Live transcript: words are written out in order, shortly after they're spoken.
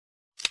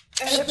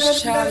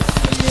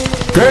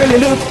Girl, you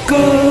look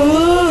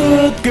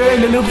good, girl,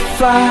 you look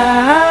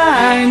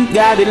fine.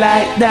 Got it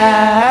like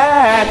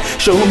that.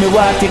 Show me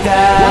what you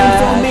got. One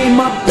for me,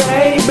 my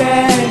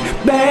baby,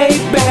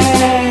 baby.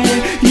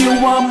 You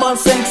are my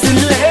sexy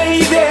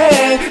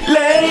lady,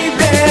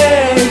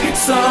 lady.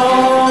 So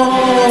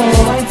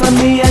wine for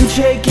me and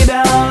shake it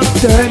up.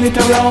 Turn it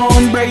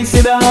around, brace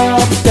it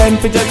up.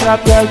 Temperature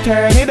drop, girl,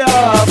 turn it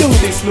up. Do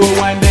the slow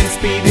wine, then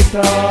speed it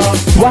up.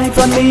 Wine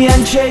for me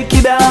and shake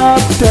it up.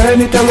 Turn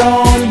it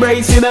around,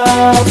 brace it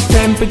up.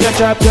 Temperature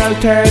drop, girl,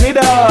 turn it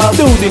up.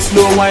 Do the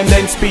slow wine,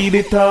 then speed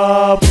it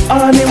up.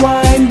 On the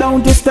wine,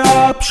 don't you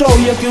stop. Show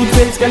your cute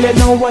face, girl, you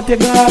know what you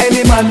got.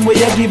 Any man where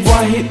you give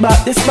one hit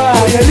back the spot.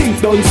 Where your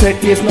link don't set,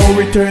 there's no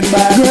return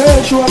back.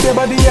 Girl, show up your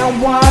body and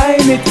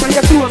wine it. From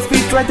your clothes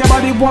fit, right your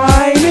body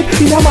wine it.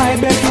 In my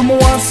bedroom,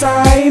 want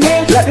sign it.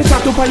 Let the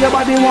tattoo for your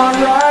body, want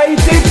write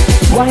it.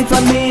 Wine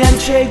for me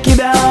and shake it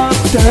up.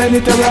 Turn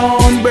it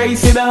around,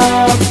 brace it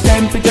up.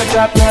 Temperature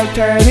drop, girl,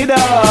 turn it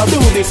up. Do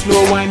the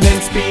slow wine, then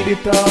speed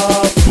it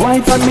up.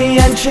 Wine for me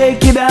and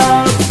shake it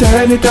up.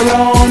 Turn it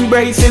around,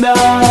 brace it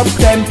up.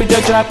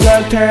 Temperature drop,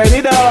 girl, turn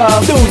it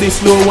up. Do the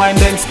slow wine,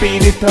 then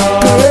speed it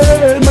up.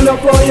 Girl, me love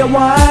how you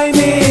whine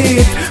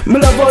it. Me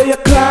love how you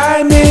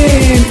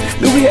climbing.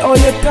 The way how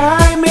you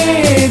time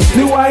it.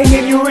 The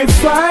whining you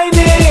refine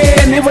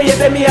it. Anyway you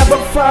tell me I go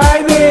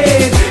find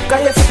it.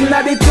 Cause you're sitting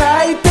at the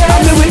tight.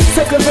 I'm the weak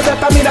seconds so that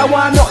I mean I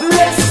want nothing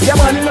less. Your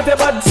man not a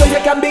bad so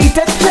you can beat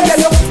it. Girl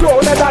you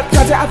proud of that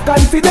cause you have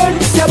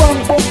confidence. You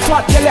want up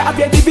fat, girl you have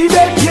your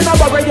dividend. You know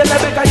worry, you know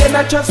beggar, you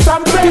not just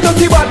some friend. You don't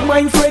see bad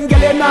mind friend,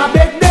 girl you not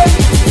beg them.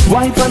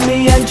 Wine for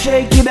me and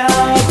shake it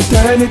up.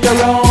 Turn it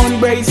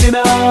around, brace it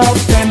up.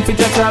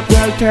 Temperature drop,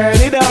 girl,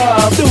 turn it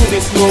up. Do the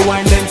slow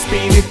wine, then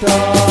speed it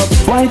up.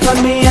 Wine for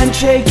me and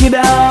shake it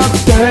up.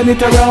 Turn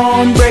it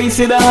around, brace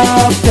it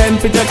up.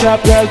 Temperature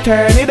drop, girl,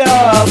 turn it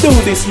up. Do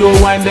the slow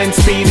wine, then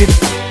speed it.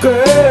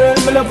 Girl,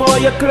 me love how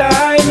you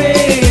climb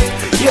it.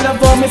 You love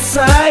how me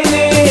sign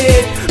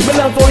it. Me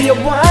love how you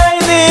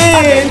whine it.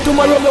 Again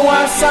tomorrow me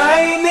want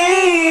sign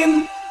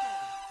in.